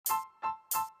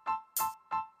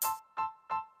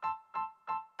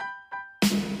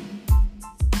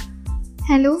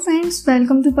Hello friends,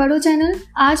 welcome to पढ़ो channel.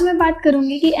 आज मैं बात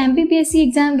करूंगी कि MPPSC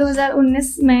एग्जाम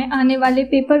 2019 में आने वाले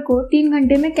पेपर को 3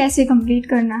 घंटे में कैसे कंप्लीट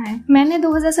करना है। मैंने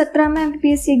 2017 में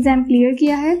MPPSC एग्जाम क्लियर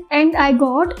किया है and I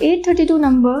got 832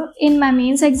 number in my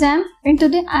mains exam and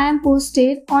today I am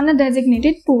posted on a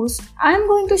designated post. I am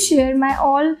going to share my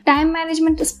all time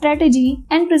management strategy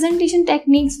and presentation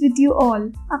techniques with you all.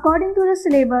 According to the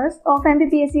syllabus of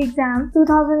MPPSC exam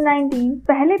 2019,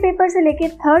 पहले paper से लेके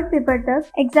third paper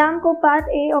तक exam को part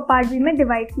A और part B में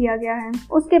divide किया गया है।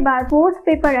 उसके बाद fourth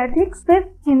paper ethics,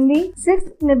 fifth Hindi,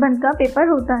 sixth निबंध का पेपर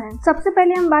होता है। सबसे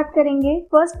पहले हम बात करेंगे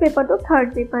फर्स्ट पेपर तो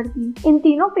थर्ड पेपर की। इन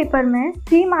तीनों पेपर में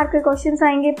 3 मार्कर क्वेश्चन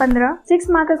आएंगे 15, 6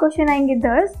 मार्कर क्वेश्चन आएंगे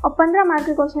 10 और 15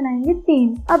 मार्कर क्वेश्चन आएंगे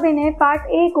 3। अब इन्हें पार्ट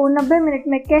ए को 90 मिनट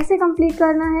में कैसे कंप्लीट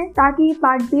करना है ताकि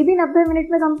पार्ट बी भी 90 मिनट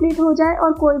में कंप्लीट हो जाए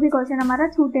और कोई भी क्वेश्चन हमारा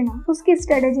छूटे ना, उसकी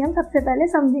स्ट्रेटेजी हम सबसे पहले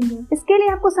समझेंगे। इसके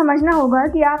लिए आपको समझना होगा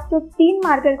कि आप जो 3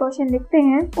 मार्कर क्वेश्चन लिखते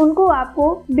हैं उनको आपको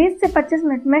 20 से 25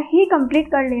 मिनट में ही कंप्लीट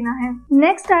कर लेना है।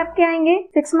 नेक्स्ट आपके आएंगे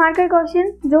 6 मार्कर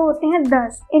क्वेश्चन जो होते हैं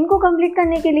 10। इनको कंप्लीट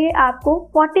करने के लिए आपको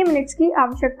 40 मिनट्स की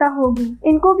आवश्यकता होगी।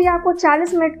 इनको भी आपको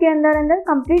 40 मिनट के अंदर अंदर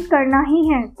कंप्लीट करना ही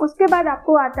है। उसके बाद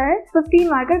आपको आता है 15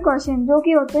 मार्कर क्वेश्चन जो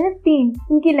कि होते हैं 3।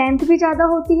 इनकी लेंथ भी ज्यादा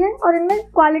होती है और इनमें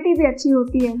क्वालिटी भी अच्छी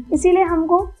होती है, इसीलिए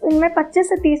हमको इनमें 25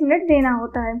 से 30 मिनट देना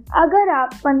होता है। अगर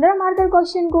आप 15 मार्कर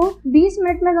क्वेश्चन को 20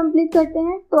 मिनट में कंप्लीट करते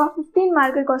हैं तो आप 15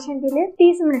 मार्कर क्वेश्चन के लिए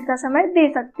 30 मिनट का समय दे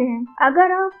सकते हैं।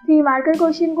 अगर आप 3 मार्कर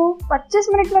क्वेश्चन को 25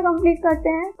 मिनट में कंप्लीट करते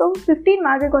हैं तो 15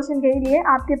 मार्कर क्वेश्चन के लिए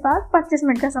आपके पास 25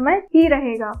 मिनट का समय ही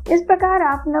रहेगा। इस प्रकार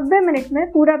आप 90 मिनट में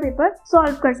पूरा पेपर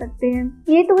सॉल्व कर सकते हैं।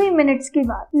 ये तो हुई मिनट्स की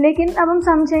बात, लेकिन अब हम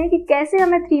समझें कि कैसे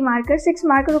हमें 3 मार्कर, 6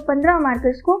 मार्कर और 15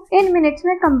 मार्कर्स को इन मिनट्स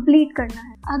में कंप्लीट करना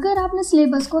है। अगर आपने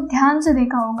सिलेबस को ध्यान से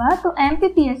देखा होगा तो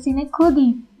MPPSC ने खुद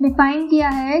ही डिफाइन किया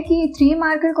है कि 3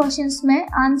 मार्कर क्वेश्चंस में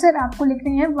आंसर आपको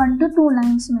लिखने हैं 1 to 2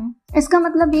 लाइन्स में। इसका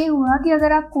मतलब ये हुआ कि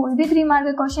अगर आप कोई भी 3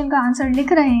 मार्कर क्वेश्चन का आंसर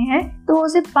लिख रहे हैं तो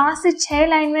उसे 5 से 6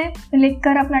 लाइन में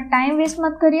लिखकर अपना टाइम वेस्ट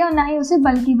मत करिए और ना ही उसे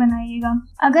बल्कि बनाइएगा।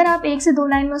 अगर आप 1 से 2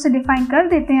 लाइन में उसे डिफाइन कर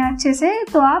देते हैं अच्छे से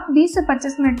तो आप 20 से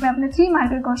 25 मिनट में अपने 3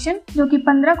 मार्कर क्वेश्चन जो कि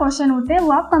 15 क्वेश्चन होते हैं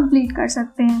वो आप कंप्लीट कर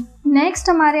सकते हैं। नेक्स्ट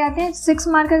हमारे आते हैं 6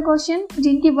 मार्कर क्वेश्चन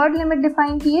जिनकी वर्ड लिमिट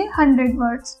डिफाइन की है 100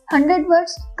 वर्ड्स। 100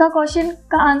 वर्ड्स का क्वेश्चन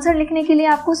का आंसर लिखने के लिए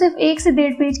आपको सिर्फ 1 से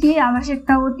 1.5 पेज की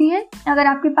आवश्यकता होती है। अगर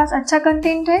आपके पास अच्छा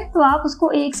कंटेंट है तो आप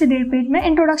उसको 1 से 1.5 पेज में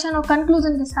इंट्रोडक्शन और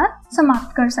कंक्लूजन के साथ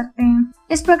समाप्त कर सकते हैं।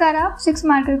 इस प्रकार आप 6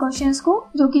 मार्कर क्वेश्चंस को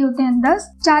जो कि होते हैं 10,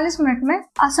 40 मिनट में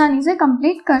आसानी से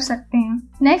कंप्लीट कर सकते हैं।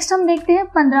 नेक्स्ट हम देखते हैं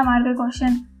 15 मार्कर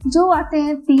क्वेश्चन जो आते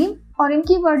हैं 3 और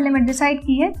इनकी वर्ड लिमिट डिसाइड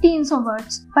की है 300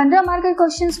 वर्ड्स। 15 मार्कर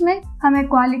क्वेश्चंस में हमें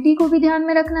क्वालिटी को भी ध्यान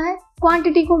में रखना है,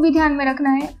 क्वांटिटी को भी ध्यान में रखना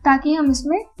है ताकि हम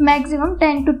इसमें मैक्सिमम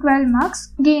 10 to 12 मार्क्स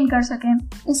गेन कर सकें।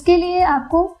 इसके लिए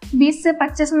आपको 20 से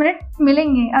 25 मिनट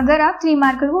मिलेंगे अगर आप 3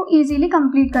 मार्कर को इजीली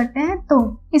कंप्लीट करते हैं तो।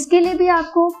 इसके लिए भी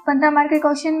आपको 15 मार्कर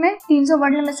क्वेश्चन में 300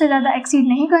 वर्ड लिमिट से ज्यादा एक्सीड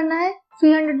नहीं करना है।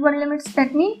 300 वर्ड लिमिट्स तक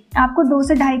नहीं, आपको 2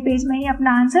 से 2.5 पेज में ही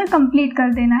अपना आंसर कंप्लीट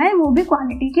कर देना है, वो भी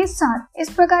क्वालिटी के साथ। इस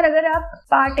प्रकार अगर आप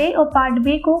पार्ट ए और पार्ट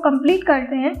बी को कंप्लीट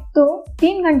करते हैं तो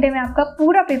 3 घंटे में आपका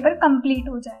पूरा पेपर कंप्लीट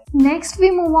हो जाए। Next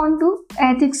we move on to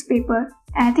ethics paper.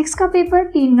 Ethics का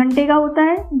पेपर 3 घंटे का होता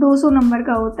है, 200 नंबर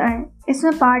का होता है।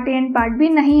 इसमें part A and part B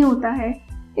नहीं होता है।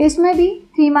 इसमें भी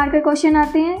 3 मार्कर क्वेश्चन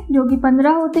आते हैं जो कि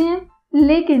 15 होते हैं,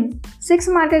 लेकिन 6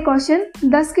 मार्कर क्वेश्चन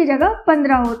 10 की जगह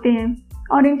 15 होते हैं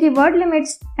और इनकी वर्ड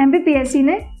लिमिट्स MPPSC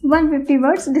ने 150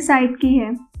 वर्ड्स डिसाइड की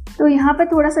है। तो यहाँ पर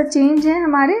थोड़ा सा चेंज है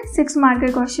हमारे 6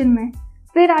 मार्कर क्वेश्चन में।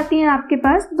 फिर आती है आपके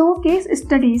पास 2 केस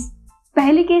स्टडीज।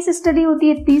 पहली केस स्टडी होती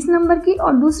है 30 नंबर की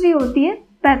और दूसरी होती है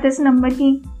 35 नंबर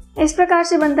की। इस प्रकार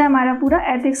से बनता है हमारा पूरा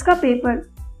एथिक्स का पेपर।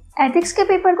 एथिक्स के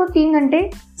पेपर को 3 घंटे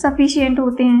सफिशिएंट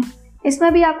होते हैं।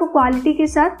 इसमें भी आपको क्वालिटी के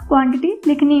साथ क्वांटिटी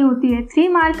लिखनी होती है।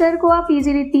 3 मार्कर को आप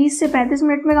इजीली 30 से 35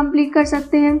 मिनट में कंप्लीट कर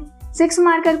सकते हैं। 6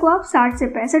 मार्कर को आप 60 से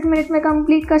 65 मिनट में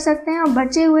कंप्लीट कर सकते हैं और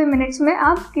बचे हुए मिनट्स में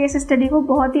आप केस स्टडी को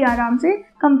बहुत ही आराम से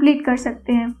कंप्लीट कर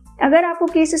सकते हैं। अगर आपको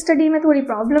केस स्टडी में थोड़ी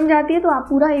प्रॉब्लम जाती है तो आप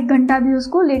पूरा 1 घंटा भी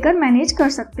उसको लेकर मैनेज कर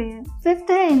सकते हैं।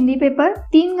 फिफ्थ है हिंदी पेपर।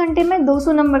 3 घंटे में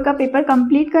 200 नंबर का पेपर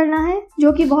कंप्लीट करना है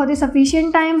जो कि बहुत ही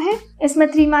सफिशिएंट टाइम है। इसमें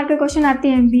 3 मार्कर क्वेश्चन आते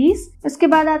हैं 20। उसके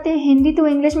बाद आते हैं हिंदी टू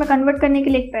इंग्लिश में कन्वर्ट करने के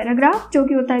लिए एक पैराग्राफ जो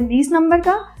कि होता है 20 नंबर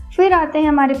का। फिर आते हैं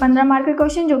हमारे 15 मार्कर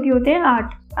क्वेश्चन जो कि होते हैं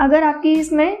 8। अगर आपकी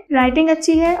इसमें राइटिंग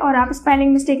अच्छी है और आप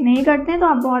स्पेलिंग मिस्टेक नहीं करते हैं तो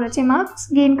आप बहुत अच्छे मार्क्स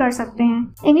गेन कर सकते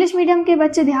हैं। इंग्लिश मीडियम के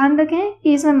बच्चे ध्यान रखें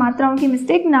कि इसमें मात्राओं की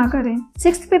मिस्टेक ना करें।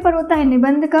 6th पेपर होता है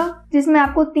निबंध का जिसमें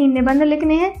आपको 3 निबंध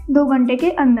लिखने हैं 2 घंटे के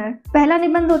अंदर। पहला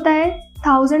निबंध होता है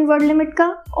 1000 वर्ड लिमिट का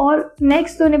और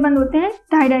नेक्स्ट 2 निबंध होते हैं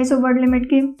 250 वर्ड लिमिट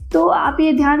के। तो आप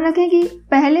ये ध्यान रखें कि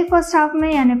पहले फर्स्ट हाफ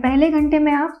में यानी पहले घंटे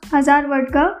में आप 1000 वर्ड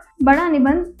का बड़ा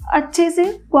निबंध अच्छे से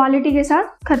क्वालिटी के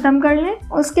साथ खत्म कर लें।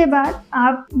 उसके बाद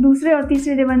आप दूसरे और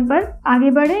तीसरे निबंध पर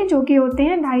आगे बढ़ें, जो कि होते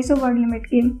हैं 250 वर्ड लिमिट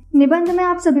के। निबंध में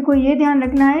आप सभी को ये ध्यान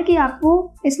रखना है कि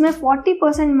आपको इसमें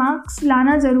 40% मार्क्स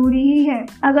लाना जरूरी ही है।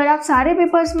 अगर आप सारे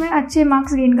पेपर्स में अच्छे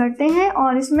मार्क्स गेन करते हैं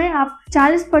और इसमें आप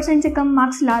 40% से कम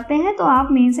मार्क्स लाते हैं तो आप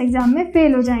मेंस एग्जाम में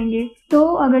फेल हो जाएंगे। तो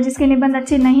अगर जिसके निबंध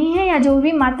अच्छे नहीं हैं या जो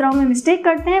भी मात्राओं में मिस्टेक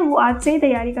करते हैं वो आज से ही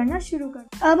तैयारी करना शुरू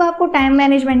करें। अब आपको टाइम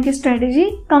मैनेजमेंट की स्ट्रेटेजी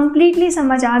कंप्लीटली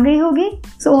समझ आ गई होगी।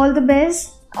 सो ऑल द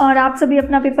बेस्ट, और आप सभी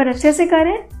अपना पेपर अच्छे से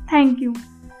करें। Thank you.